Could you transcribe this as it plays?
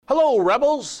Hello,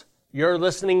 Rebels! You're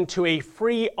listening to a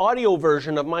free audio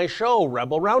version of my show,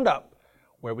 Rebel Roundup,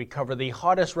 where we cover the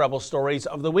hottest Rebel stories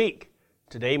of the week.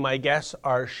 Today, my guests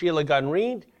are Sheila Gunn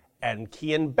Reid and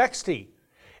Cian Bexte.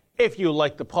 If you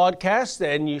like the podcast,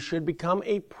 then you should become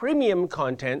a premium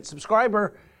content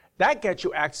subscriber. That gets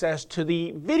you access to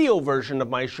the video version of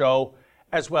my show,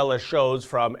 as well as shows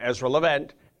from Ezra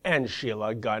Levant and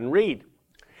Sheila Gunn Reid.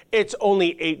 It's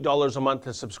only $8 a month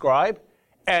to subscribe.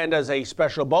 And as a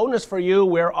special bonus for you,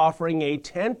 we're offering a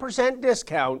 10%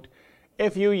 discount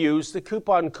if you use the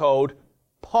coupon code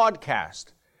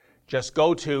PODCAST. Just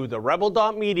go to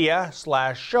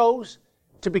therebel.media/shows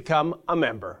to become a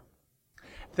member.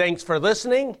 Thanks for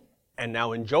listening, and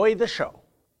now enjoy the show.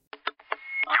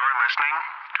 You're listening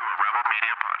to a Rebel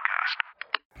Media podcast.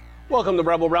 Welcome to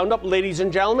Rebel Roundup, ladies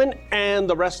and gentlemen, and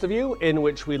the rest of you, in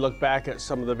which we look back at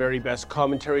some of the very best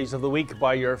commentaries of the week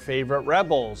by your favorite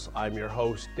Rebels. I'm your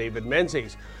host, David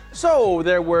Menzies. So,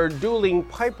 there were dueling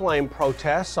pipeline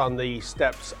protests on the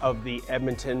steps of the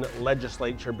Edmonton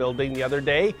Legislature building the other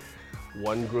day.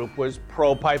 One group was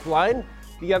pro-pipeline,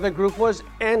 the other group was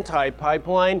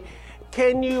anti-pipeline.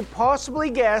 Can you possibly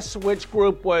guess which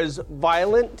group was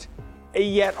violent,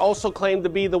 yet also claimed to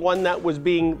be the one that was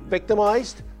being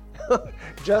victimized?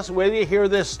 Just wait till you hear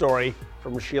this story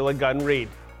from Sheila Gunn Reid.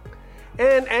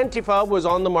 And Antifa was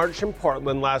on the march in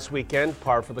Portland last weekend.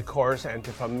 Par for the course,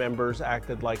 Antifa members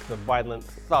acted like the violent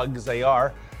thugs they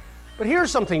are. But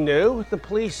here's something new. The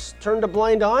police turned a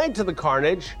blind eye to the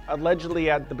carnage, allegedly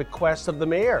at the bequest of the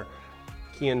mayor.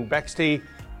 Cian Bexte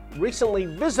recently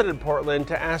visited Portland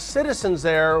to ask citizens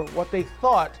there what they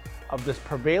thought of this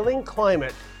prevailing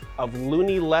climate of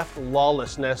loony left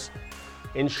lawlessness.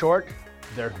 In short,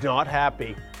 they're not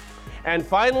happy. And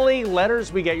finally,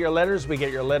 letters. We get your letters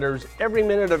every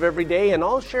minute of every day, and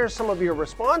I'll share some of your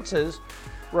responses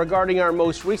regarding our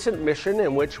most recent mission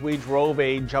in which we drove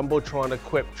a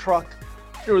Jumbotron-equipped truck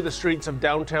through the streets of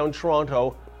downtown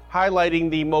Toronto,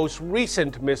 highlighting the most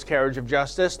recent miscarriage of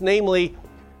justice, namely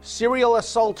serial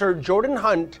assaulter Jordan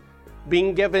Hunt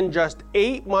being given just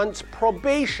 8 months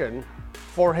probation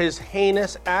for his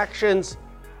heinous actions.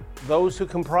 Those who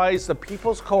comprise the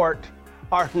People's Court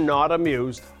are not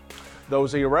amused.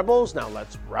 Those are your Rebels. Now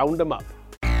let's round them up.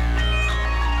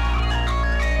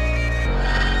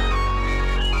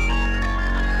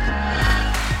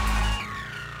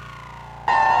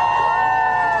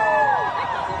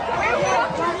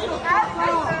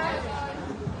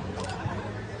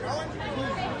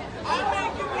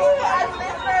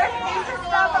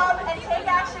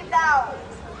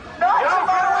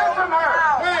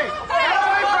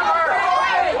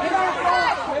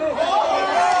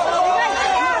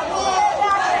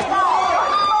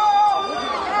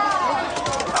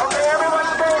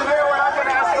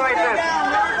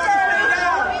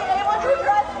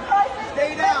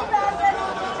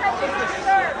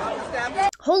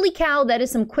 Holy cow, that is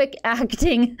some quick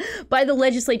acting by the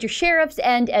legislature sheriffs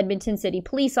and Edmonton City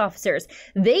police officers.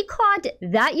 They caught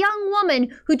that young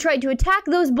woman who tried to attack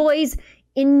those boys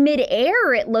in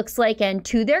midair, it looks like, and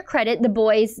to their credit, the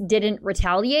boys didn't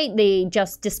retaliate. They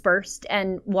just dispersed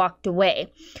and walked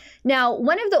away. Now,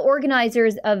 one of the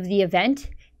organizers of the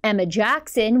event, Emma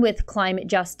Jackson with Climate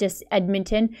Justice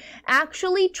Edmonton,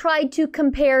 actually tried to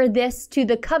compare this to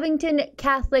the Covington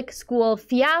Catholic School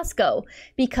fiasco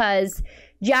because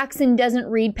Jackson doesn't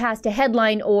read past a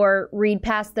headline or read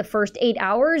past the first 8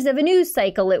 hours of a news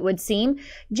cycle, it would seem.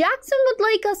 Jackson would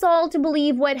like us all to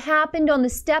believe what happened on the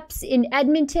steps in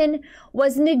Edmonton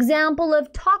was an example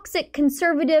of toxic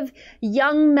conservative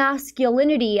young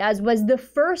masculinity, as was the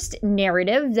first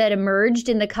narrative that emerged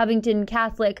in the Covington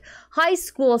Catholic High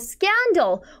School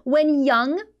scandal when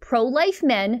young pro-life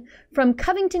men from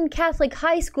Covington Catholic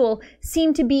High School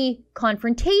seemed to be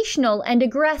confrontational and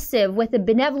aggressive with a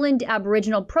benevolent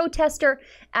Aboriginal protester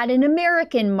at an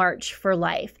American March for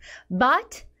Life.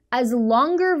 But as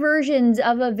longer versions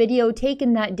of a video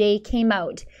taken that day came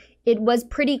out, it was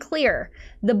pretty clear.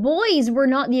 The boys were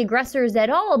not the aggressors at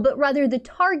all, but rather the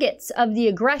targets of the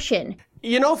aggression.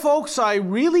 You know, folks, I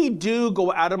really do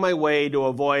go out of my way to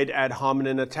avoid ad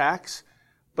hominem attacks.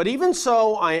 But even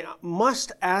so, I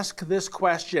must ask this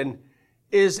question.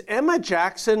 Is Emma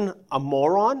Jackson a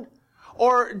moron?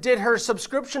 Or did her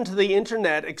subscription to the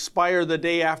internet expire the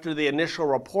day after the initial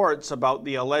reports about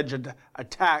the alleged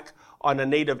attack on a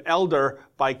native elder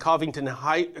by Covington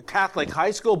Catholic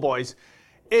high school boys?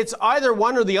 It's either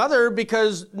one or the other,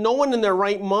 because no one in their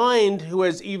right mind who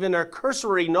has even a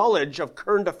cursory knowledge of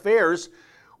current affairs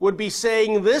would be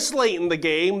saying this late in the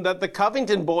game that the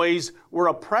Covington boys were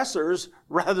oppressors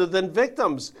rather than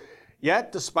victims.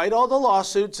 Yet, despite all the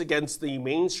lawsuits against the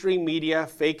mainstream media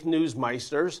fake news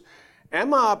meisters,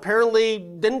 Emma apparently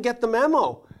didn't get the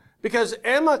memo, because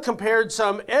Emma compared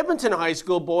some Edmonton high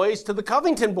school boys to the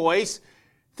Covington boys,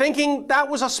 thinking that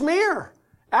was a smear.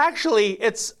 Actually,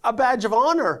 it's a badge of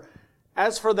honor.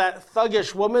 As for that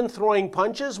thuggish woman throwing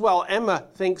punches, well, Emma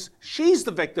thinks she's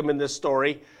the victim in this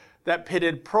story that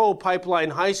pitted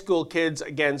pro-pipeline high school kids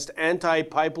against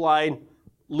anti-pipeline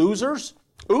losers.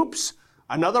 Oops,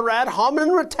 another ad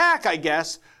hominem attack, I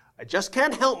guess. I just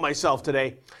can't help myself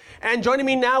today. And joining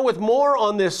me now with more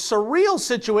on this surreal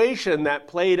situation that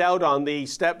played out on the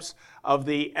steps of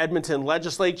the Edmonton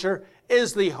legislature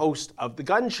is the host of The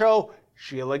Gun Show,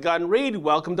 Sheila Gunn Reid.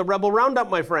 Welcome to Rebel Roundup,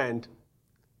 my friend.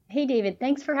 Hey, David,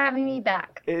 thanks for having me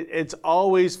back. It's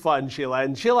always fun, Sheila.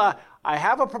 And Sheila, I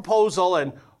have a proposal,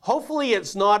 and hopefully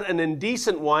it's not an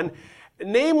indecent one.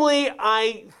 Namely,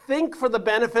 I think for the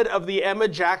benefit of the Emma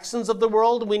Jacksons of the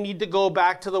world, we need to go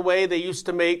back to the way they used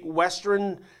to make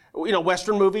Western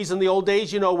movies in the old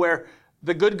days, where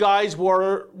the good guys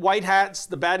wore white hats,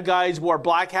 the bad guys wore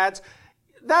black hats.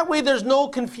 That way there's no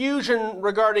confusion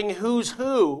regarding who's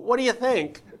who. What do you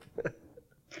think?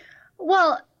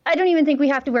 Well, I don't even think we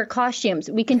have to wear costumes.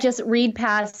 We can just read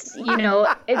past,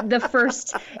 the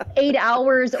first 8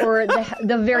 hours or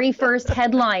the very first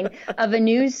headline of a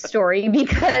news story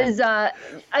because, the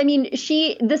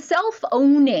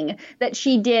self-owning that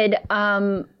she did,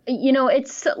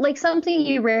 it's like something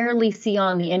you rarely see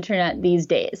on the internet these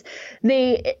days.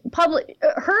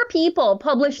 Her people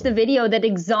published the video that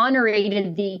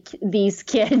exonerated these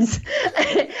kids,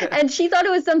 and she thought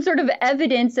it was some sort of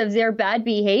evidence of their bad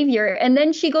behavior. And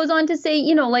then she goes on to say,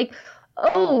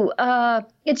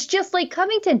 it's just like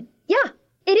Covington. Yeah,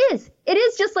 it is. It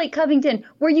is just like Covington,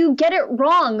 where you get it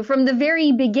wrong from the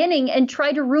very beginning and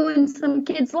try to ruin some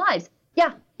kids' lives.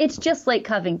 Yeah. It's just like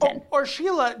Covington. Or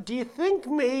Sheila, do you think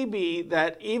maybe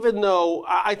that even though,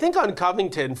 I think on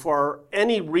Covington, for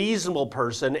any reasonable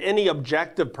person, any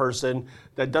objective person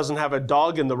that doesn't have a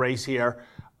dog in the race here,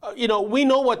 we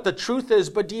know what the truth is,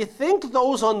 but do you think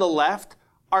those on the left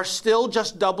are still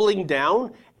just doubling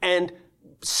down and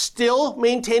still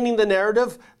maintaining the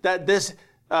narrative that this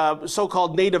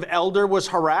so-called native elder was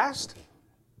harassed?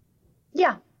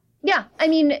 Yeah. Yeah,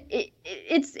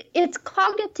 it's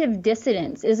cognitive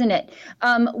dissonance, isn't it?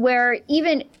 Where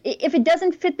even if it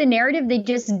doesn't fit the narrative, they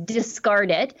just discard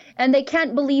it, and they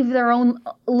can't believe their own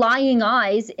lying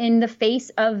eyes in the face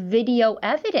of video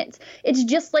evidence. It's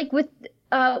just like with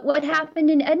what happened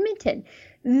in Edmonton.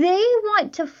 They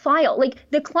want to file,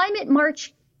 like the Climate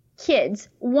March kids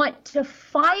want to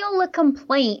file a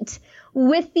complaint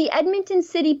with the Edmonton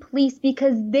City Police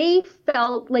because they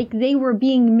felt like they were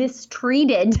being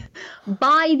mistreated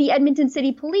by the Edmonton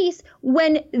City Police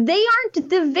when they aren't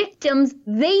the victims.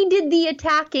 They did the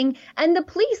attacking, and the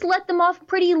police let them off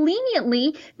pretty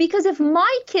leniently, because if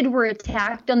my kid were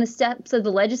attacked on the steps of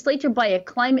the legislature by a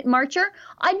climate marcher,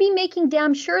 I'd be making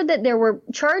damn sure that there were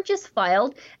charges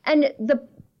filed, and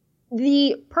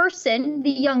the person, the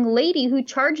young lady who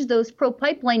charged those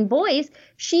pro-pipeline boys,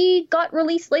 she got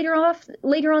released later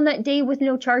on that day with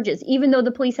no charges, even though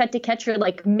the police had to catch her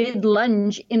like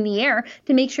mid-lunge in the air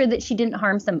to make sure that she didn't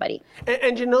harm somebody.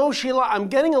 And Sheila, I'm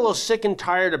getting a little sick and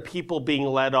tired of people being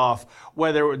let off,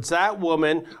 whether it's that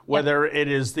woman, whether it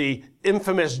is the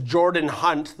infamous Jordan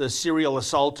Hunt, the serial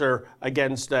assaulter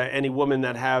against any woman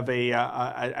that have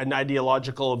an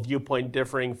ideological viewpoint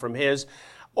differing from his.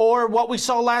 Or what we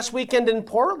saw last weekend in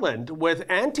Portland with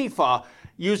Antifa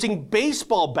using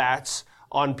baseball bats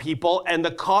on people and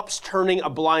the cops turning a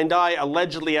blind eye,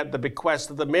 allegedly at the bequest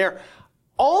of the mayor.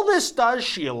 All this does,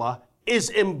 Sheila, is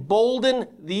embolden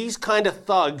these kind of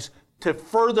thugs to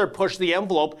further push the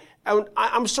envelope. And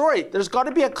I'm sorry, there's got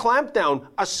to be a clampdown.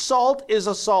 Assault is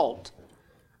assault.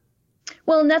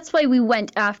 Well, and that's why we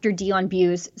went after Dion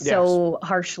Buse so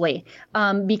harshly,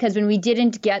 because when we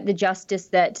didn't get the justice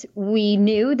that we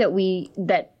knew that we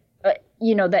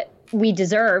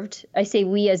deserved, I say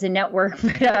we as a network,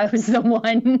 but I was the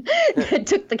one that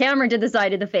took the camera to the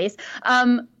side of the face.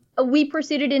 We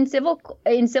proceeded in civil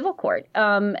court,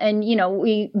 and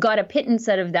we got a pittance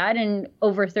out of that and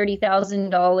over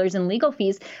 $30,000 in legal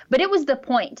fees. But it was the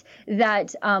point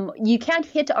that you can't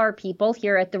hit our people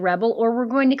here at the Rebel, or we're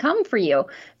going to come for you.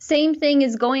 Same thing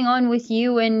is going on with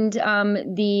you and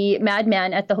the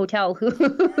madman at the hotel who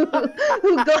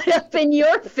got up in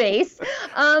your face.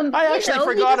 I actually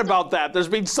forgot about that. There's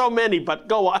been so many, but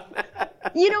go on.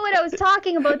 You know what? I was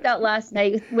talking about that last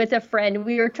night with a friend.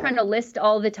 We were trying to list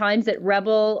all the times that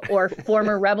Rebel or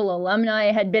former Rebel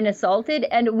alumni had been assaulted.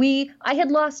 And I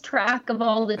had lost track of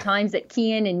all the times that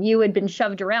Kian and you had been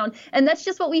shoved around. And that's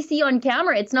just what we see on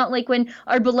camera. It's not like when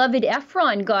our beloved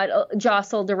Efron got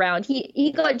jostled around.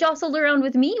 He got jostled around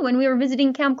with me when we were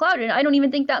visiting Camp Cloud. And I don't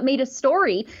even think that made a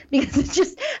story because it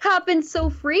just happened so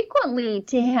frequently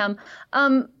to him.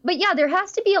 But yeah, there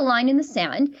has to be a line in the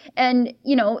sand. And,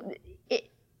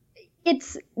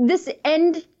 it's this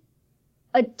end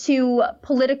to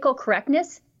political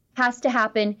correctness has to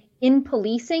happen in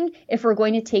policing if we're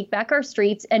going to take back our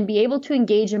streets and be able to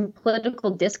engage in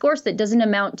political discourse that doesn't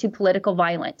amount to political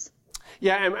violence.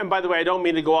 Yeah, and by the way, I don't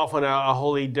mean to go off on a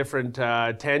wholly different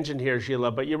tangent here, Sheila,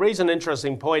 but you raise an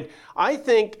interesting point. I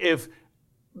think if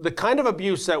the kind of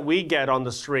abuse that we get on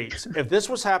the streets, if this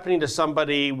was happening to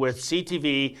somebody with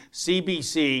CTV,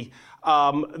 CBC,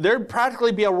 there'd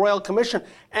practically be a royal commission.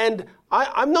 And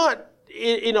I'm not,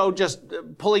 just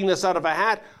pulling this out of a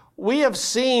hat. We have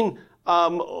seen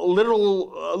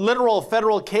literal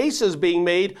federal cases being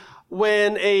made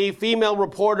when a female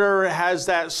reporter has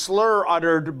that slur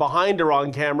uttered behind her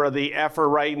on camera, the effer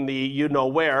right in the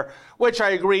you-know-where, which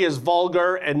I agree is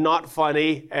vulgar and not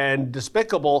funny and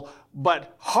despicable,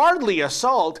 but hardly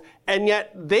assault, and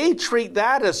yet they treat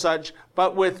that as such.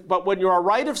 But when you're a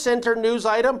right-of-center news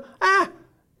item,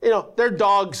 they're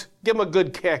dogs. Give them a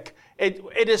good kick.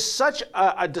 It is such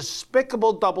a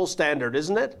despicable double standard,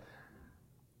 isn't it?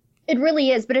 It really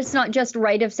is, but it's not just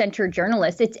right-of-center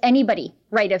journalists. It's anybody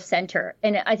right-of-center.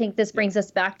 And I think this brings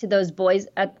us back to those boys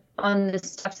on the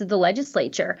steps of the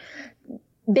legislature.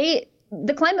 The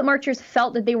climate marchers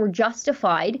felt that they were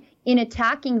justified in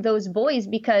attacking those boys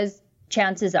because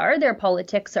chances are their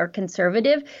politics are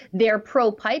conservative, they're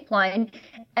pro-pipeline,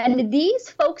 and these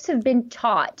folks have been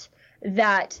taught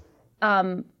that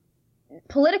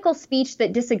political speech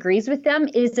that disagrees with them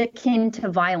is akin to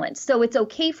violence. So it's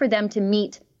okay for them to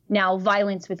meet now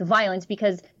violence with violence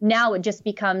because now it just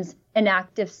becomes an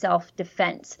act of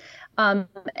self-defense.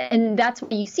 And that's why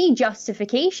you see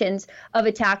justifications of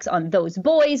attacks on those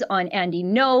boys, on Andy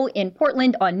Ngo in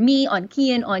Portland, on me, on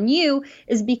Kian, on you,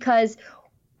 is because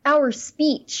our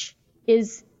speech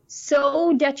is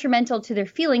so detrimental to their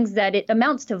feelings that it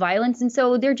amounts to violence. And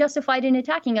so they're justified in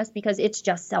attacking us because it's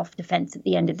just self-defense at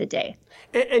the end of the day.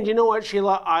 And you know what,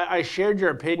 Sheila? I shared your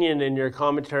opinion in your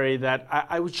commentary that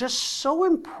I was just so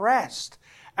impressed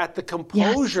at the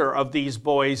composure of these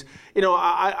boys.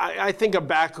 I think of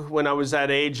back when I was that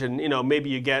age and, maybe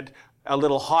you get a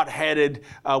little hot-headed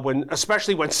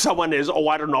especially when someone is,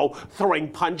 throwing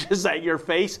punches at your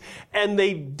face, and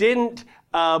they didn't,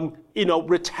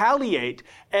 retaliate.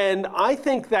 And I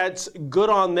think that's good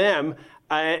on them.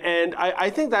 And I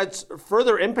think that's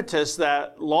further impetus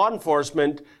that law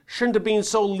enforcement shouldn't have been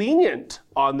so lenient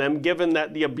on them, given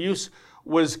that the abuse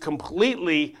was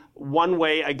completely one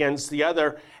way against the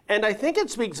other. And I think it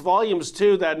speaks volumes,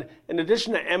 too, that in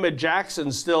addition to Emma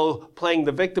Jackson still playing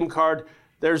the victim card,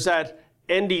 there's that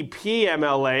NDP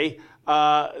MLA,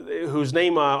 whose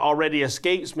name already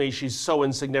escapes me, she's so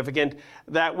insignificant,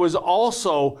 that was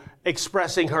also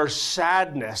expressing her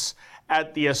sadness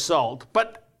at the assault.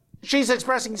 But she's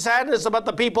expressing sadness about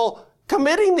the people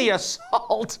committing the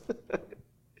assault.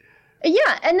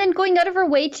 Yeah, and then going out of her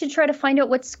way to try to find out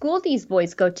what school these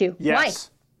boys go to.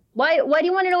 Yes. Why do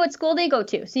you want to know what school they go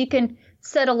to? So you can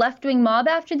set a left-wing mob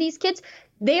after these kids?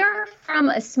 They are from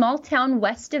a small town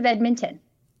west of Edmonton.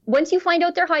 Once you find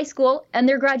out their high school and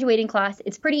their graduating class,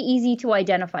 it's pretty easy to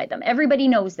identify them. Everybody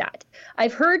knows that.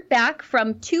 I've heard back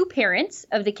from 2 parents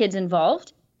of the kids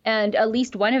involved and at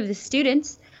least one of the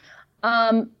students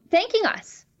thanking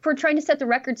us for trying to set the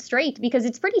record straight, because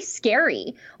it's pretty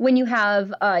scary when you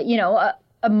have,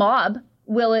 a mob,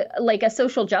 like a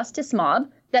social justice mob,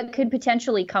 that could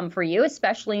potentially come for you,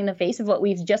 especially in the face of what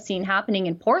we've just seen happening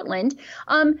in Portland,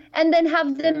 and then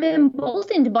have them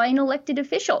emboldened by an elected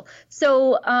official.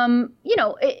 So,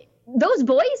 those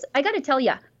boys, I got to tell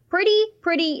you,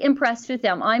 pretty impressed with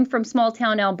them. I'm from small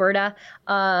town Alberta.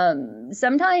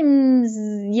 Sometimes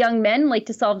young men like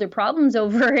to solve their problems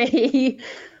over a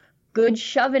good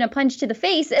shove and a punch to the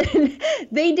face, and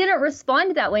they didn't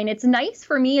respond that way. And it's nice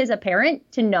for me as a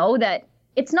parent to know that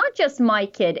it's not just my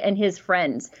kid and his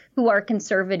friends who are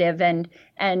conservative and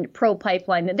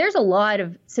pro-pipeline. There's a lot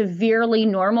of severely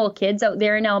normal kids out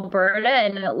there in Alberta,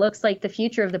 and it looks like the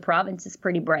future of the province is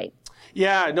pretty bright.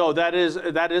 Yeah, no, that is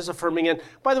affirming. And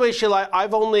by the way, Sheila,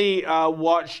 I've only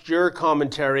watched your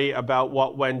commentary about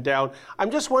what went down.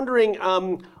 I'm just wondering,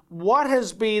 what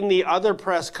has been the other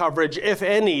press coverage, if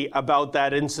any, about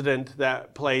that incident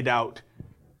that played out?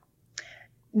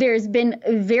 There's been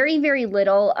very, very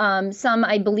little. Some,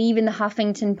 I believe, in the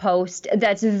Huffington Post,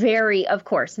 that's very, of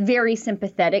course, very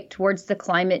sympathetic towards the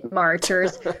climate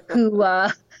marchers who,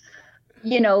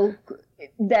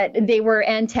 that they were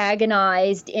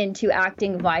antagonized into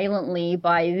acting violently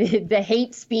by the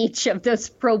hate speech of those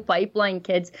pro-pipeline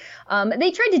kids.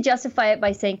 They tried to justify it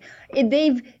by saying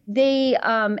they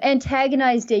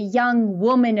antagonized a young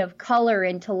woman of color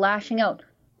into lashing out.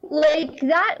 Like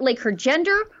that, like her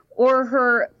gender or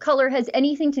her color has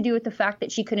anything to do with the fact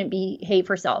that she couldn't behave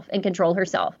herself and control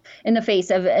herself in the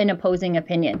face of an opposing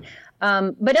opinion.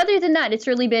 But other than that, it's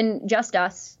really been just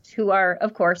us who are,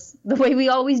 of course, the way we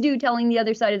always do, telling the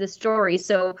other side of the story.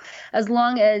 So as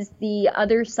long as the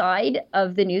other side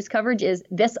of the news coverage is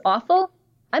this awful,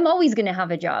 I'm always going to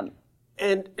have a job.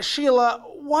 And Sheila,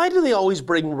 why do they always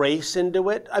bring race into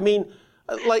it? I mean,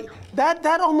 like that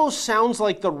almost sounds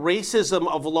like the racism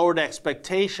of lowered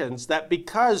expectations, that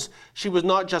because she was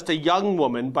not just a young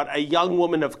woman, but a young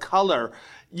woman of color,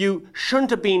 you shouldn't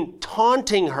have been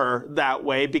taunting her that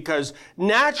way because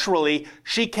naturally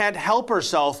she can't help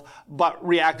herself but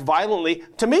react violently.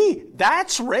 To me,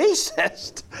 that's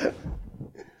racist.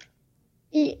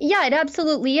 Yeah, it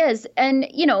absolutely is. And,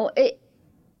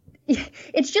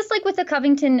 it's just like with the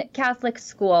Covington Catholic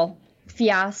School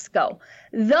fiasco.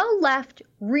 The left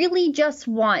really just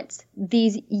wants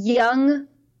these young,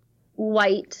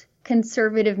 white,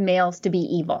 conservative males to be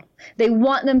evil. They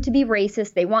want them to be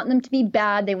racist. They want them to be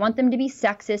bad. They want them to be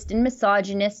sexist and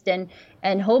misogynist and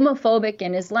homophobic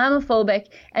and Islamophobic.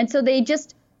 And so they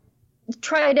just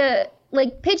try to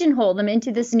pigeonhole them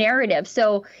into this narrative.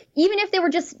 So even if they were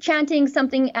just chanting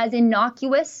something as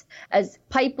innocuous as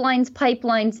pipelines,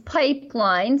 pipelines,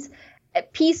 pipelines,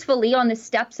 peacefully on the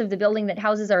steps of the building that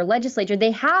houses our legislature,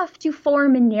 they have to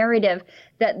form a narrative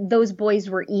that those boys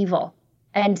were evil.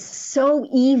 And so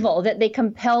evil that they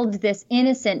compelled this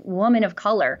innocent woman of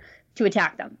color to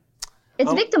attack them.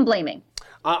 It's victim blaming.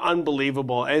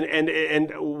 Unbelievable. And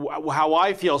how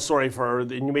I feel sorry for her,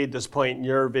 and you made this point in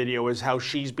your video, is how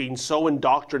she's been so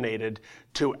indoctrinated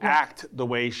to act the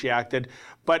way she acted.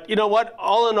 But you know what?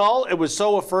 All in all, it was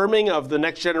so affirming of the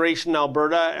next generation in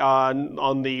Alberta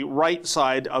on the right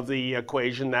side of the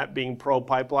equation, that being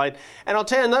pro-pipeline. And I'll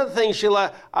tell you another thing,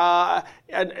 Sheila,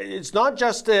 and it's not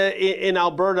just in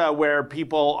Alberta where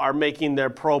people are making their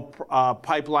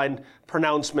pro-pipeline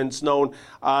pronouncements known.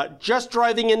 Just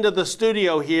driving into the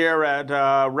studio here at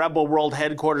Rebel World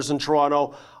headquarters in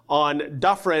Toronto on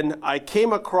Dufferin, I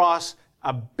came across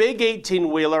a big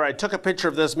 18-wheeler. I took a picture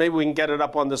of this. Maybe we can get it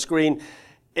up on the screen.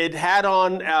 It had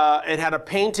a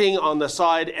painting on the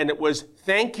side, and it was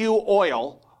 "Thank You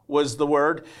Oil" was the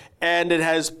word. And it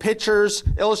has pictures,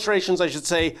 illustrations, I should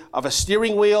say, of a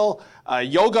steering wheel,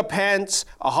 yoga pants,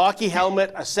 a hockey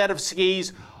helmet, a set of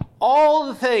skis. All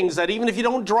the things that, even if you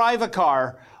don't drive a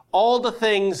car, all the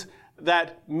things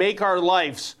that make our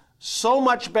lives so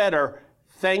much better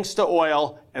thanks to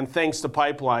oil and thanks to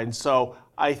pipelines. So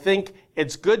I think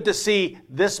it's good to see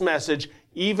this message,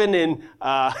 even in,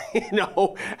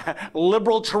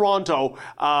 liberal Toronto,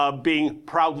 being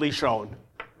proudly shown.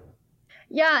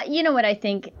 Yeah, you know what I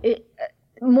think?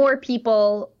 More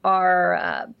people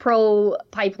are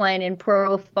pro-pipeline and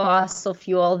pro-fossil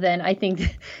fuel than I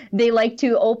think they like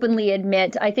to openly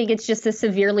admit. I think it's just a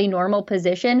severely normal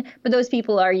position, but those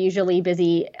people are usually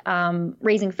busy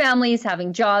raising families,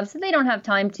 having jobs, so they don't have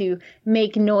time to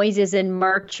make noises and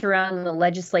march around the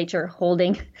legislature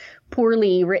holding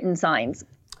poorly written signs.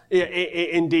 Yeah,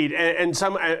 indeed, and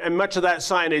much of that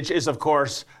signage is, of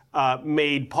course,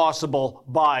 made possible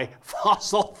by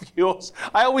fossil fuels.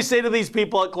 I always say to these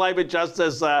people at Climate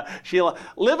Justice, Sheila,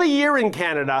 live a year in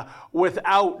Canada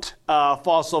without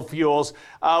fossil fuels.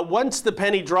 Once the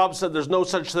penny drops that there's no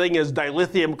such thing as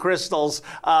dilithium crystals,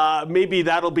 maybe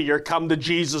that'll be your come to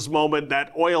Jesus moment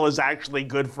that oil is actually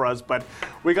good for us. But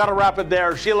we got to wrap it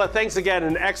there. Sheila, thanks again.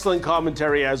 An excellent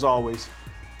commentary as always.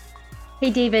 Hey,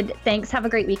 David, thanks. Have a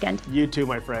great weekend. You too,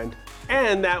 my friend.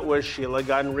 And that was Sheila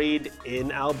Gunn Reid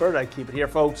in Alberta. Keep it here,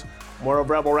 folks. More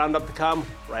of Rebel Roundup to come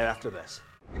right after this.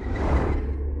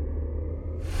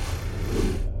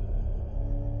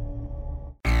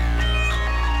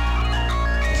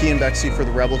 Kian Bexey for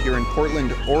the Rebel here in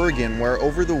Portland, Oregon, where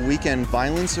over the weekend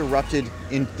violence erupted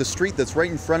in the street that's right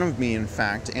in front of me, in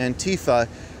fact. Antifa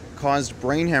caused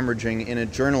brain hemorrhaging in a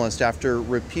journalist after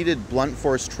repeated blunt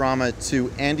force trauma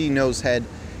to Andy Ngo's head.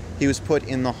 He was put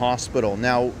in the hospital.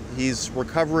 Now, he's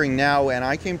recovering now, and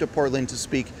I came to Portland to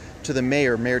speak to the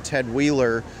mayor, Mayor Ted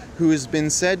Wheeler, who has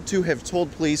been said to have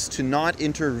told police to not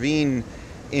intervene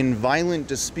in violent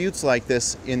disputes like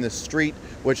this in the street,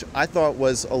 which I thought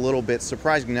was a little bit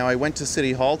surprising. Now, I went to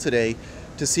City Hall today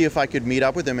to see if I could meet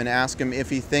up with him and ask him if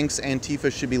he thinks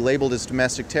Antifa should be labeled as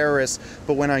domestic terrorists.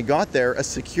 But when I got there, a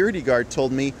security guard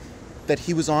told me that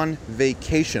he was on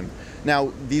vacation.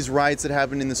 Now, these riots that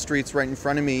happen in the streets right in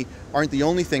front of me aren't the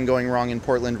only thing going wrong in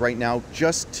Portland right now.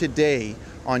 Just today,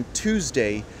 on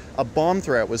Tuesday, a bomb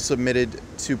threat was submitted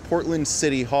to Portland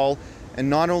City Hall. And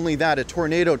not only that, a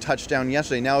tornado touched down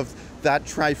yesterday. Now, if that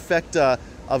trifecta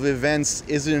of events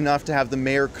isn't enough to have the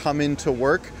mayor come into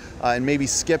work and maybe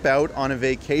skip out on a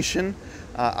vacation,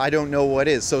 I don't know what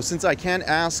is. So since I can't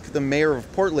ask the mayor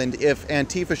of Portland if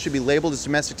Antifa should be labeled as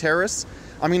domestic terrorists,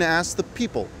 I'm going to ask the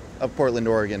people of Portland,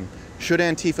 Oregon. Should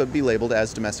Antifa be labeled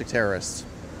as domestic terrorists?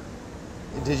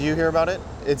 Did you hear about it?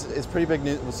 It's pretty big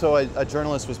news. So a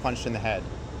journalist was punched in the head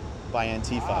by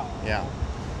Antifa. Wow. Yeah.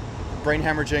 Brain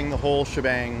hemorrhaging, the whole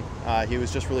shebang. He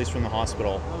was just released from the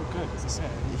hospital. Oh, good. Is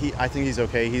he okay? I think he's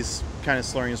okay. He's kind of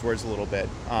slurring his words a little bit.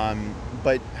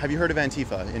 But have you heard of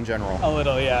Antifa in general? A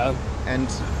little, yeah. And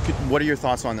what are your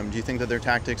thoughts on them? Do you think that their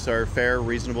tactics are fair,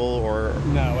 reasonable, or?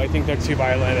 No, I think they're too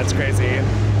violent. It's crazy.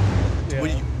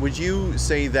 Yeah. Would you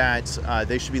say that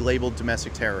they should be labeled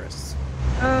domestic terrorists?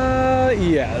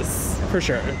 Yes, for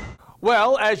sure.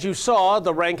 Well, as you saw,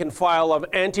 the rank and file of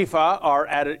Antifa are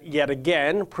at it yet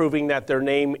again, proving that their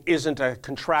name isn't a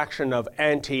contraction of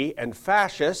anti and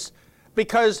fascists,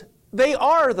 because they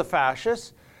are the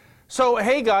fascists. So,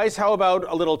 hey guys, how about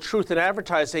a little truth in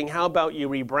advertising? How about you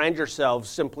rebrand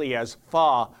yourselves simply as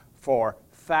FA for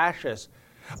fascists?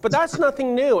 But that's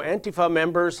nothing new. Antifa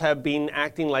members have been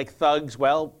acting like thugs,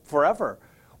 well, forever.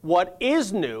 What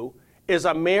is new is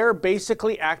a mayor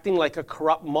basically acting like a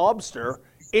corrupt mobster,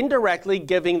 indirectly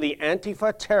giving the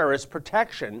Antifa terrorists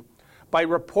protection by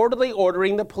reportedly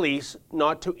ordering the police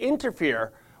not to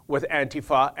interfere with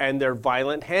Antifa and their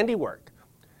violent handiwork.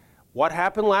 What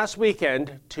happened last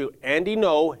weekend to Andy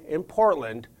Ngo in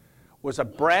Portland was a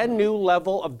brand new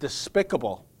level of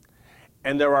despicable.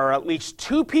 And there are at least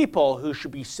two people who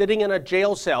should be sitting in a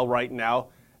jail cell right now.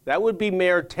 That would be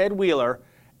Mayor Ted Wheeler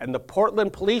and the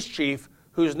Portland police chief,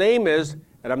 whose name is,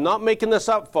 and I'm not making this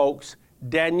up, folks,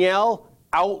 Danielle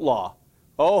Outlaw.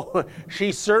 Oh,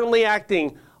 she's certainly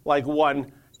acting like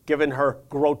one, given her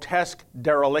grotesque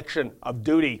dereliction of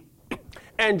duty.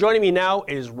 And joining me now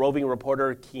is roving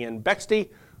reporter Kian Bexte,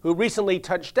 who recently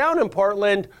touched down in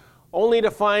Portland, only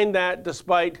to find that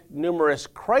despite numerous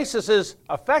crises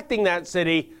affecting that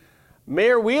city,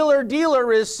 Mayor Wheeler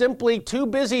Dealer is simply too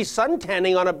busy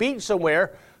suntanning on a beach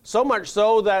somewhere, so much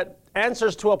so that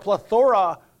answers to a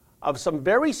plethora of some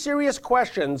very serious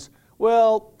questions,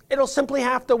 well, it'll simply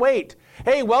have to wait.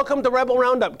 Hey, welcome to Rebel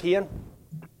Roundup, Kian.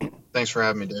 Thanks for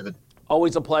having me, David.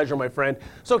 Always a pleasure, my friend.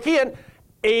 So, Kian,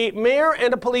 a mayor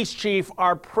and a police chief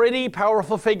are pretty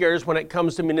powerful figures when it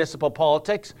comes to municipal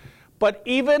politics, but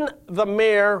even the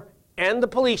mayor and the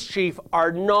police chief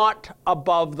are not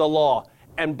above the law.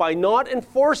 And by not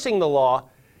enforcing the law,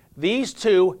 these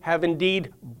two have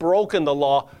indeed broken the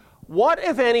law. What,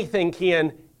 if anything,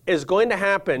 Kian, is going to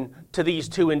happen to these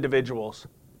two individuals?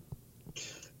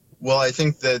 Well, I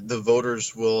think that the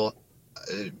voters will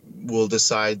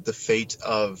decide the fate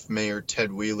of Mayor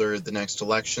Ted Wheeler the next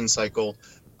election cycle.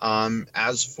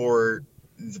 As for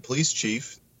the police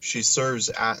chief, she serves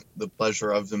at the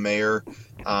pleasure of the mayor,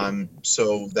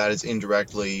 so that is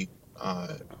indirectly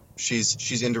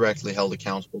she's indirectly held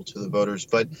accountable to the voters.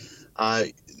 But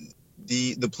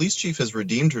the police chief has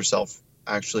redeemed herself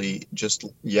actually just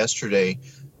yesterday.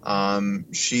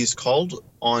 She's called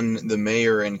on the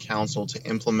mayor and council to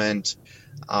implement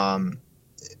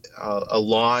a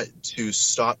law to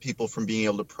stop people from being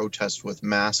able to protest with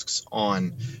masks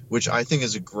on, which I think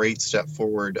is a great step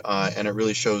forward, and it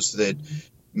really shows that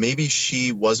maybe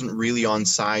she wasn't really on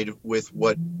side with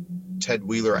what Ted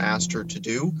Wheeler asked her to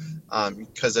do,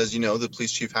 because as you know, the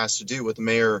police chief has to do what the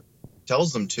mayor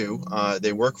tells them to.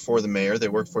 They work for the mayor, they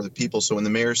work for the people, so when the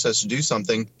mayor says to do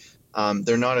something,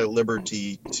 they're not at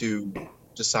liberty to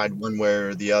decide one way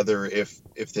or the other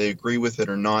if they agree with it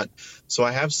or not. So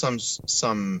I have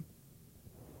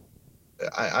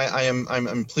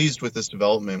I'm pleased with this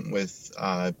development with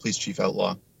Police Chief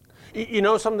Outlaw. You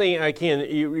know something, Kian,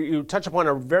 you touch upon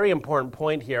a very important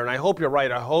point here, and I hope you're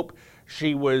right. I hope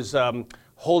she was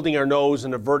holding her nose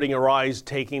and averting her eyes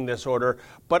taking this order.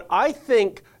 But I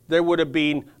think there would have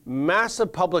been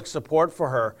massive public support for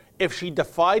her if she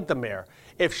defied the mayor.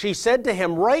 If she said to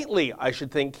him, rightly, I should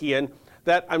think, Kian,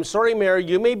 that I'm sorry, Mayor,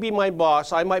 you may be my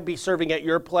boss, I might be serving at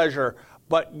your pleasure,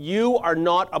 but you are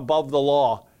not above the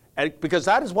law. And because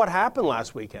that is what happened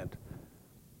last weekend.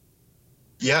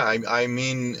 Yeah, I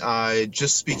mean,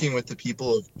 just speaking with the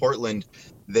people of Portland,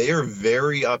 they are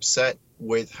very upset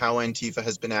with how Antifa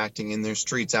has been acting in their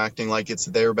streets, acting like it's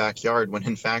their backyard, when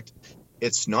in fact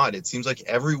it's not. It seems like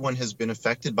everyone has been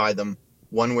affected by them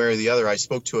one way or the other. I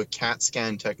spoke to a CAT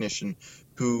scan technician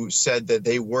who said that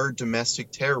they were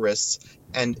domestic terrorists,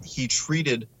 and he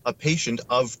treated a patient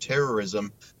of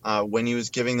terrorism when he was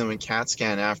giving them a CAT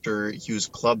scan after he was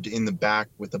clubbed in the back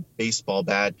with a baseball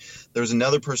bat. There was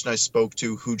another person I spoke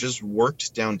to who just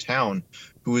worked downtown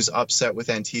who was upset with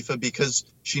Antifa because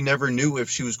she never knew if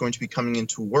she was going to be coming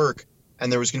into work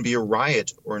and there was going to be a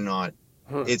riot or not.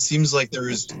 It seems like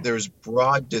there's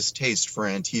broad distaste for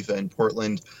Antifa in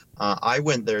Portland. I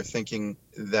went there thinking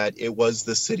that it was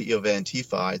the city of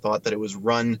Antifa. I thought that it was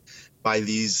run by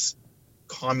these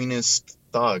communist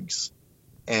thugs,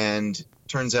 and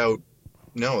turns out,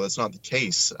 no, that's not the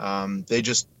case. They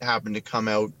just happen to come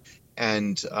out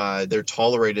and they're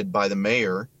tolerated by the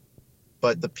mayor,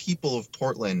 but the people of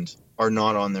Portland are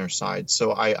not on their side.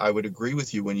 So I would agree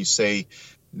with you when you say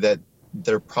that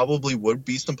there probably would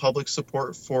be some public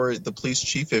support for the police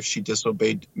chief if she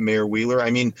disobeyed Mayor Wheeler.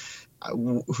 I mean,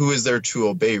 who is there to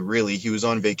obey, really? He was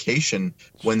on vacation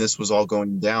when this was all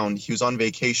going down. He was on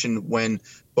vacation when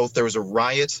both there was a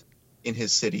riot in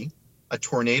his city, a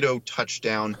tornado touched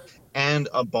down, and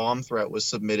a bomb threat was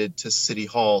submitted to City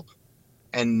Hall.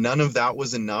 And none of that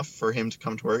was enough for him to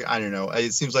come to work. I don't know.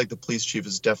 It seems like the police chief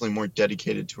is definitely more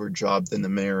dedicated to her job than the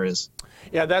mayor is.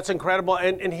 Yeah, that's incredible.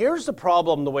 And here's the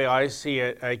problem, the way I see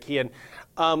it, Kian.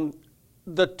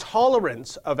 The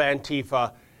tolerance of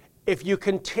Antifa, if you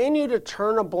continue to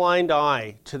turn a blind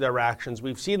eye to their actions,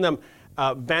 we've seen them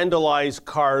vandalize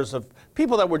cars of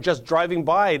people that were just driving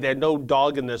by. They had no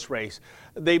dog in this race.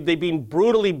 They've been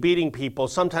brutally beating people,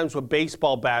 sometimes with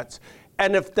baseball bats.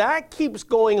 And if that keeps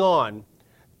going on,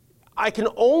 I can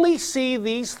only see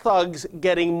these thugs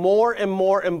getting more and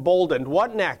more emboldened.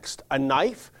 What next? A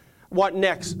knife? What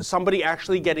next? Somebody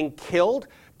actually getting killed?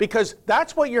 Because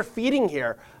that's what you're feeding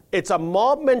here. It's a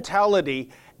mob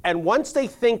mentality, and once they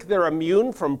think they're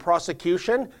immune from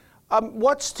prosecution,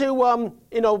 what's to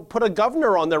put a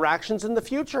governor on their actions in the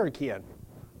future, Kian?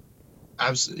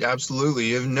 Absolutely.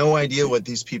 You have no idea what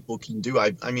these people can do.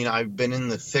 I mean, I've been in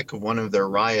the thick of one of their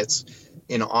riots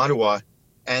in Ottawa,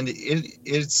 and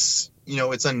it's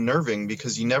unnerving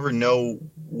because you never know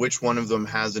which one of them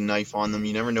has a knife on them.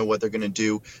 You never know what they're going to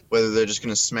do, whether they're just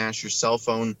going to smash your cell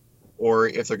phone or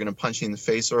if they're going to punch you in the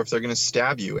face or if they're going to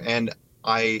stab you. And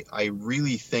I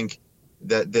really think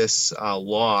that this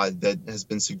law that has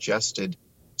been suggested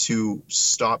to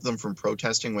stop them from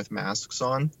protesting with masks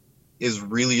on is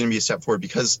really going to be a step forward,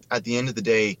 because at the end of the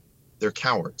day, they're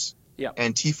cowards. Yeah.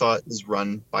 Antifa is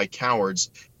run by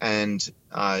cowards, and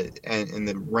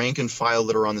the rank and file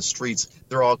that are on the streets,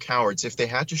 they're all cowards. If they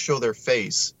had to show their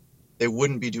face, they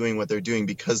wouldn't be doing what they're doing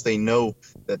because they know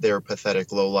that they're pathetic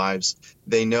lowlives.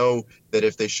 They know that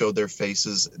if they showed their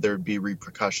faces, there'd be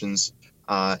repercussions,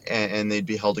 and they'd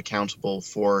be held accountable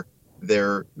for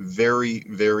their very,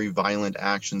 very violent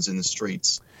actions in the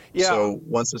streets. Yeah. So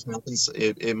once this happens,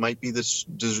 it might be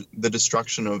the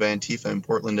destruction of Antifa in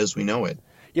Portland as we know it.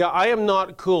 Yeah, I am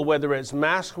not cool whether it's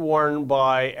mask worn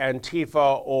by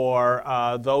Antifa or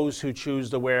those who choose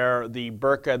to wear the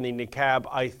burqa and the niqab.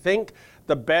 I think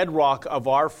the bedrock of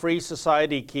our free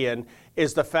society, Kian,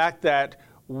 is the fact that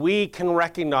we can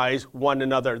recognize one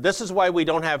another. This is why we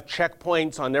don't have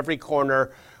checkpoints on every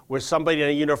corner with somebody in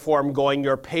a uniform going,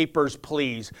 "Your papers,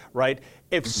 please," right?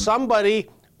 If somebody,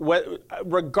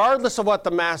 regardless of what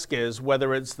the mask is,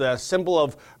 whether it's the symbol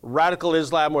of radical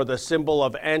Islam or the symbol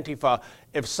of Antifa,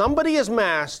 if somebody is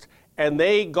masked and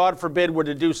they, God forbid, were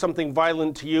to do something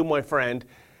violent to you, my friend,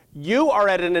 you are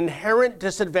at an inherent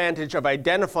disadvantage of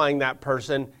identifying that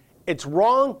person. It's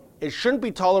wrong. It shouldn't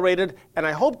be tolerated. And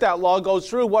I hope that law goes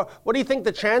through. What do you think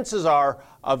the chances are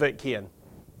of it, Kian?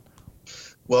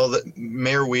 Well,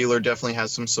 Mayor Wheeler definitely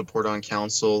has some support on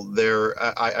council there.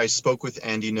 I spoke with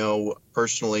Andy No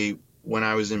personally when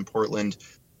I was in Portland,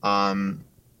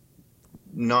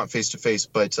 not face to face,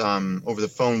 but over the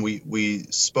phone. We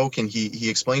spoke, and he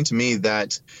explained to me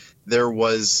that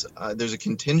there's a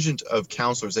contingent of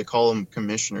councilors. They call them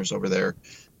commissioners over there.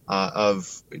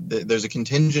 There's a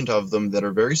contingent of them that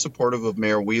are very supportive of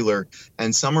Mayor Wheeler,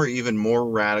 and some are even more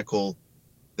radical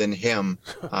than him.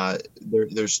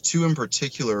 There's two in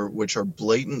particular which are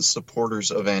blatant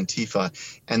supporters of Antifa,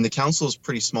 and the council is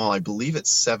pretty small. I believe it's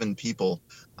 7 people.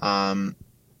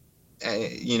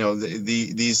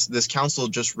 This council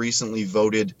just recently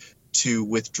voted to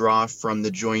withdraw from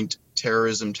the Joint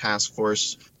Terrorism Task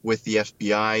Force with the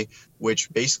FBI, which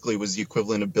basically was the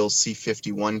equivalent of Bill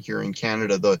C-51 here in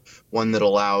Canada, the one that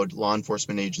allowed law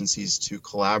enforcement agencies to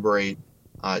collaborate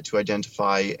to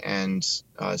identify and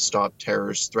stop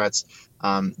terrorist threats.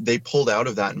 They pulled out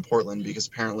of that in Portland because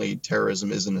apparently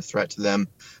terrorism isn't a threat to them.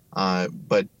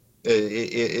 But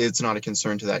it's not a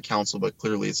concern to that council, but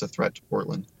clearly it's a threat to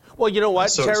Portland. Well, you know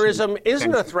what? Terrorism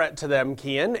isn't a threat to them,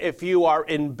 Cian, if you are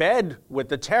in bed with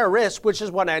the terrorists, which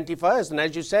is what Antifa is. And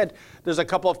as you said, there's a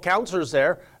couple of councillors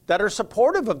there that are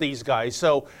supportive of these guys.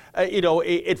 So,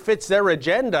 it fits their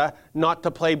agenda not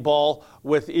to play ball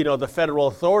with, the federal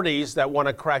authorities that want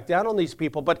to crack down on these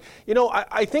people. But,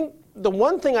 I think the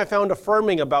one thing I found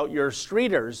affirming about your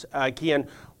streeters, Cian,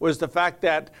 was the fact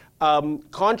that,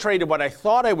 contrary to what I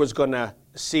thought I was going to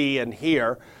see and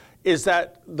hear, is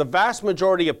that the vast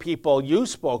majority of people you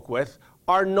spoke with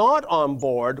are not on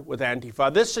board with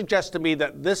Antifa. This suggests to me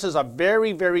that this is a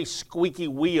very, very squeaky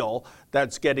wheel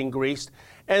that's getting greased.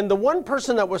 And the one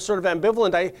person that was sort of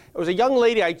ambivalent, it was a young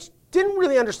lady. I didn't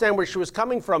really understand where she was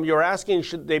coming from. You were asking,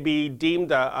 should they be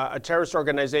deemed a terrorist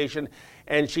organization?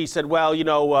 And she said, well,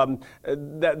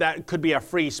 that could be a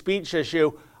free speech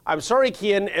issue. I'm sorry,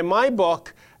 Cian, in my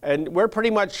book, and we're pretty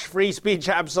much free speech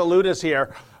absolutists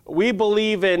here, we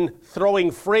believe in throwing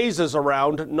phrases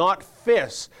around, not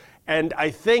fists. And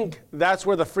I think that's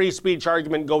where the free speech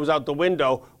argument goes out the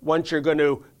window once you're going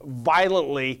to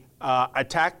violently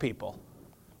attack people.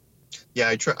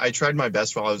 Yeah, I tried my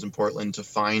best while I was in Portland to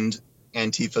find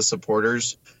Antifa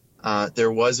supporters.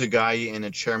 There was a guy in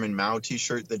a Chairman Mao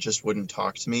t-shirt that just wouldn't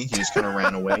talk to me. He just kind of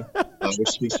ran away, which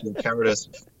speaks to the cowardice.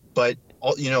 But,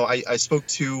 I spoke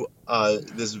to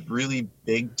this really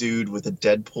big dude with a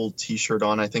Deadpool t-shirt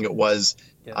on, I think it was,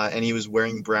 and he was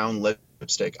wearing brown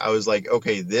lipstick. I was like,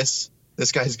 okay, this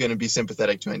guy's going to be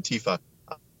sympathetic to Antifa.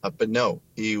 But no,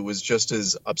 he was just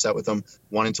as upset with them,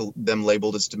 wanting them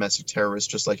labeled as domestic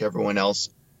terrorists, just like everyone else.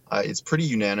 It's pretty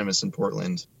unanimous in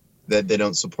Portland that they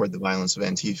don't support the violence of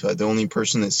Antifa. The only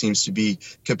person that seems to be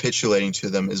capitulating to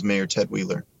them is Mayor Ted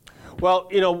Wheeler. Well,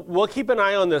 we'll keep an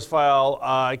eye on this file,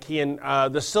 Cian.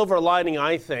 The silver lining,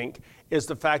 I think, is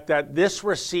the fact that this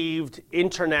received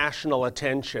international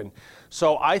attention.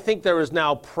 So I think there is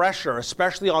now pressure,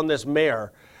 especially on this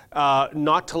mayor,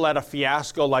 not to let a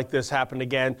fiasco like this happen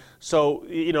again. So,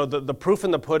 the proof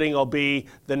in the pudding will be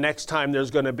the next time there's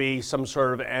going to be some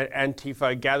sort of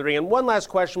Antifa gathering. And one last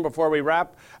question before we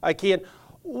wrap, Cian.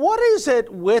 What is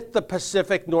it with the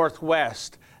Pacific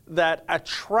Northwest that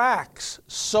attracts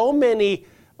so many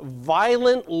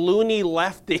violent, loony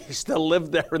lefties to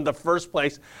live there in the first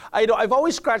place? I've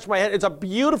always scratched my head. It's a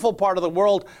beautiful part of the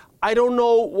world. I don't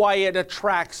know why it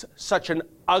attracts such an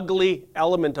ugly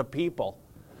element of people.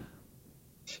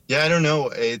 Yeah, I don't know.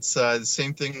 It's the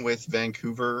same thing with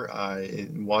Vancouver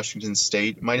in Washington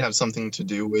State. It might have something to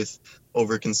do with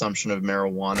overconsumption of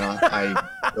marijuana.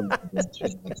 I don't know.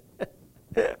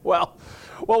 Well,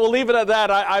 we'll leave it at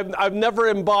that. I've never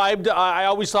imbibed. I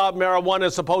always thought marijuana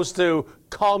is supposed to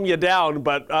calm you down,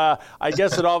 but I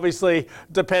guess it obviously,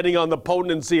 depending on the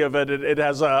potency of it, it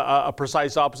has a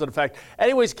precise opposite effect.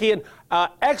 Anyways, Cian,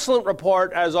 excellent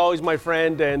report as always, my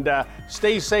friend, and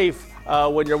stay safe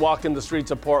when you're walking the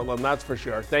streets of Portland, that's for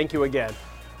sure. Thank you again.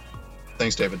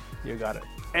 Thanks, David. You got it.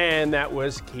 And that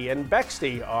was Cian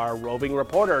Bexley, our roving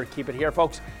reporter. Keep it here,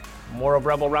 folks. More of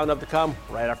Rebel Roundup to come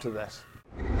right after this.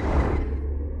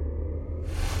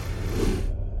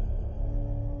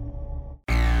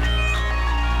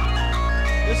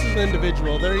 This is an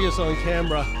individual. There he is on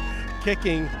camera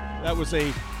kicking. That was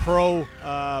a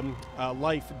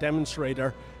pro-life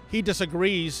demonstrator. He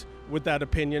disagrees with that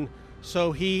opinion.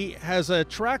 So he has a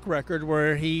track record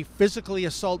where he physically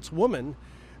assaults women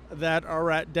that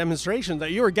are at demonstrations.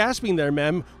 That you were gasping there,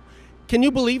 ma'am. Can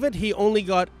you believe it? He only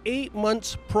got 8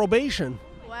 months probation.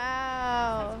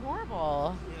 Wow. That's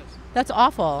horrible. Yes. That's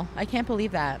awful. I can't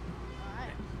believe that.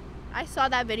 I saw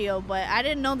that video, but I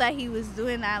didn't know that he was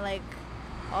doing that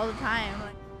all the time.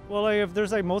 Well, if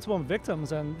there's multiple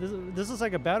victims, and this is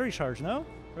like a battery charge, no?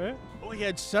 Right? Oh, he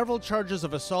had several charges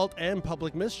of assault and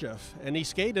public mischief, and he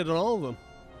skated on all of them.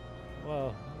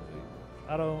 Well,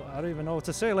 I don't even know what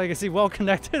to say. Is he well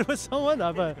connected with someone?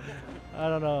 But I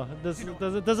don't know.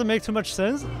 Doesn't make too much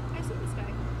sense. I've seen this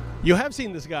guy. You have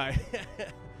seen this guy.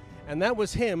 And that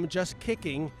was him just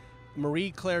kicking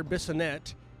Marie-Claire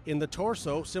Bissonnette in the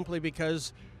torso simply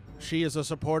because she is a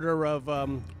supporter of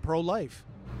pro-life.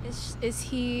 Is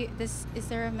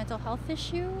there a mental health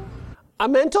issue? A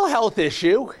mental health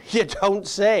issue? You don't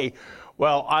say.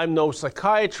 Well, I'm no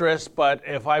psychiatrist, but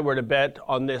if I were to bet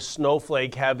on this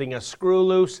snowflake having a screw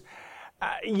loose,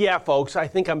 yeah, folks, I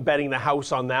think I'm betting the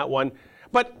house on that one.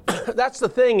 But that's the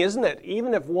thing, isn't it?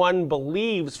 Even if one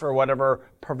believes, for whatever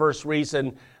perverse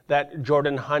reason, that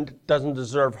Jordan Hunt doesn't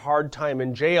deserve hard time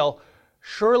in jail,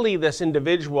 surely this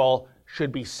individual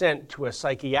should be sent to a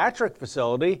psychiatric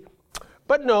facility.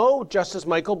 But no, Justice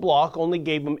Michael Block only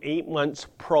gave him 8 months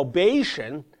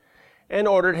probation and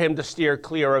ordered him to steer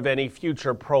clear of any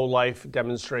future pro-life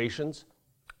demonstrations.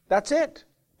 That's it.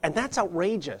 And that's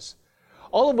outrageous.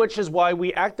 All of which is why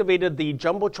we activated the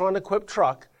Jumbotron-equipped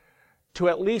truck to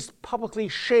at least publicly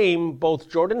shame both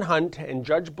Jordan Hunt and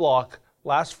Judge Block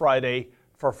last Friday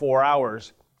for 4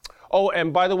 hours. Oh,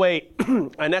 and by the way,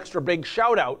 an extra big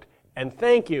shout out and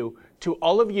thank you to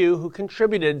all of you who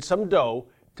contributed some dough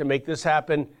to make this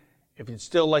happen. If you'd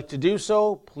still like to do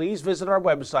so, please visit our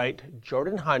website,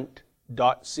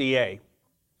 jordanhunt.ca.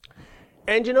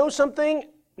 And you know something?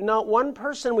 Not one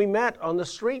person we met on the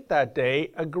street that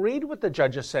day agreed with the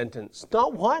judge's sentence.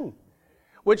 Not one.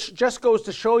 Which just goes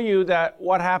to show you that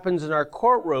what happens in our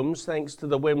courtrooms, thanks to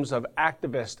the whims of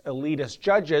activist, elitist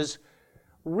judges,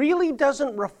 really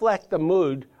doesn't reflect the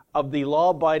mood of the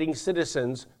law-abiding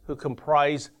citizens who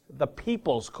comprise the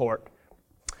People's Court.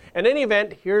 In any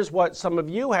event, here's what some of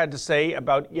you had to say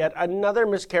about yet another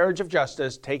miscarriage of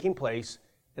justice taking place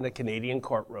in a Canadian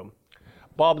courtroom.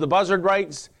 Bob the Buzzard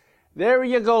writes, "There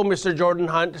you go, Mr. Jordan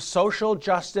Hunt, social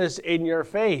justice in your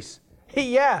face."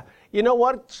 Yeah, you know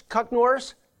what, Cuck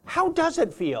Norris? How does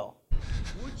it feel?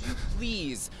 Would you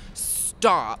please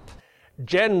stop?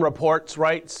 Jen Reports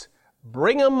writes,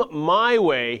 "Bring 'em my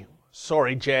way."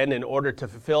 Sorry, Jen, in order to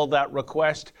fulfill that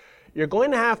request, you're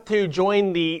going to have to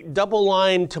join the double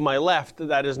line to my left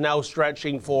that is now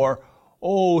stretching for,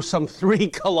 some 3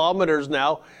 kilometers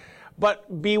now.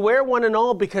 But beware one and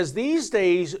all, because these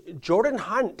days, Jordan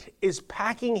Hunt is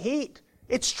packing heat.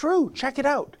 It's true. Check it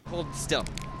out. Hold still.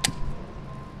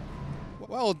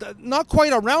 Well, not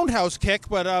quite a roundhouse kick,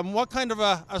 but what kind of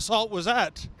a assault was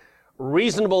that?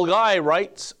 Reasonable Guy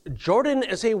writes, "Jordan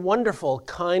is a wonderful,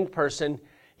 kind person.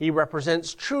 He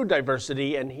represents true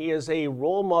diversity, and he is a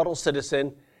role model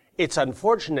citizen. It's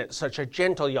unfortunate such a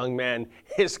gentle young man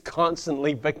is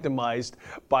constantly victimized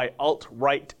by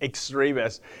alt-right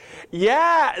extremists."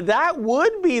 Yeah, that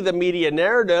would be the media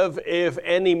narrative if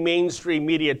any mainstream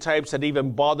media types had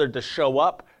even bothered to show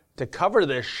up to cover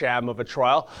this sham of a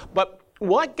trial. But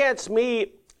what gets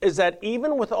me is that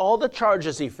even with all the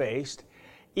charges he faced,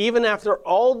 even after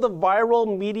all the viral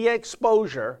media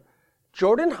exposure,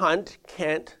 Jordan Hunt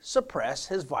can't suppress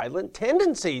his violent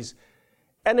tendencies.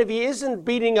 And if he isn't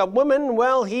beating up women,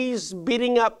 well, he's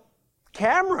beating up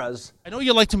cameras. I know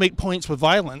you like to make points with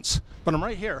violence, but I'm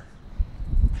right here.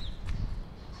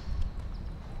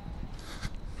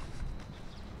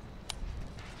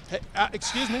 Hey,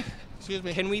 excuse me.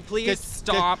 Can we please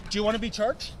stop? Do you want to be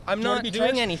charged? I'm not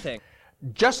doing anything.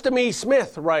 Justin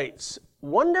Smith writes,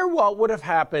 "Wonder what would have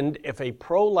happened if a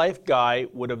pro-life guy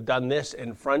would have done this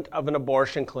in front of an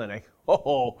abortion clinic."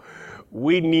 Oh,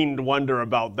 we needn't wonder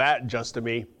about that,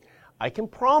 Justin. I can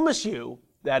promise you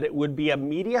that it would be a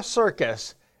media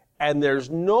circus, and there's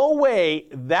no way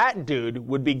that dude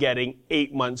would be getting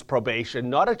 8 months probation.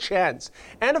 Not a chance.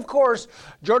 And of course,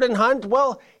 Jordan Hunt,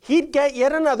 well, he'd get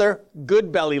yet another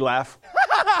good belly laugh.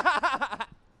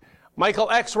 Michael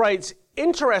X writes,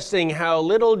 "Interesting how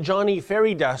little Johnny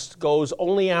Fairy Dust goes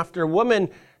only after women.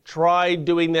 Try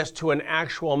doing this to an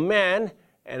actual man,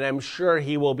 and I'm sure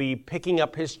he will be picking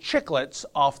up his chiclets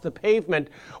off the pavement."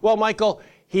 Well, Michael,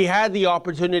 he had the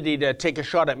opportunity to take a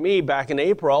shot at me back in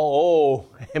April. Oh,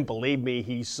 and believe me,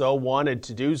 he so wanted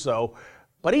to do so.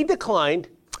 But he declined.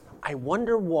 I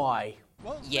wonder why.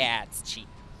 Well, yeah, it's cheap.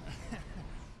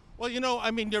 Well,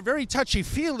 you're very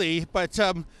touchy-feely, but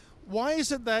why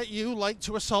is it that you like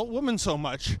to assault women so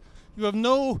much? You have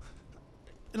no,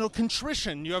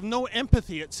 contrition. You have no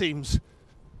empathy, it seems.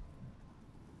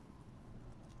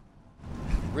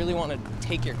 Really want to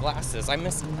take your glasses. I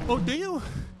miss them. Oh, do you?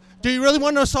 Do you really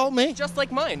want to assault me? Just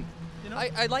like mine.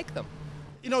 I like them.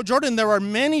 Jordan, there are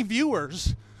many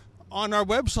viewers on our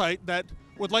website that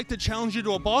would like to challenge you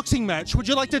to a boxing match. Would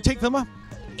you like to take them up?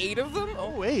 8 of them?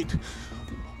 Oh, 8.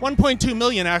 1.2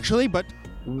 million, actually, but...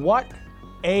 What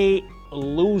a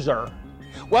loser.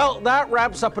 Well, that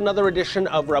wraps up another edition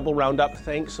of Rebel Roundup.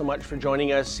 Thanks so much for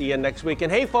joining us. See you next week.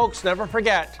 And hey, folks, never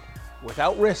forget,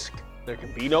 without risk, there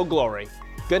can be no glory.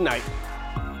 Good night.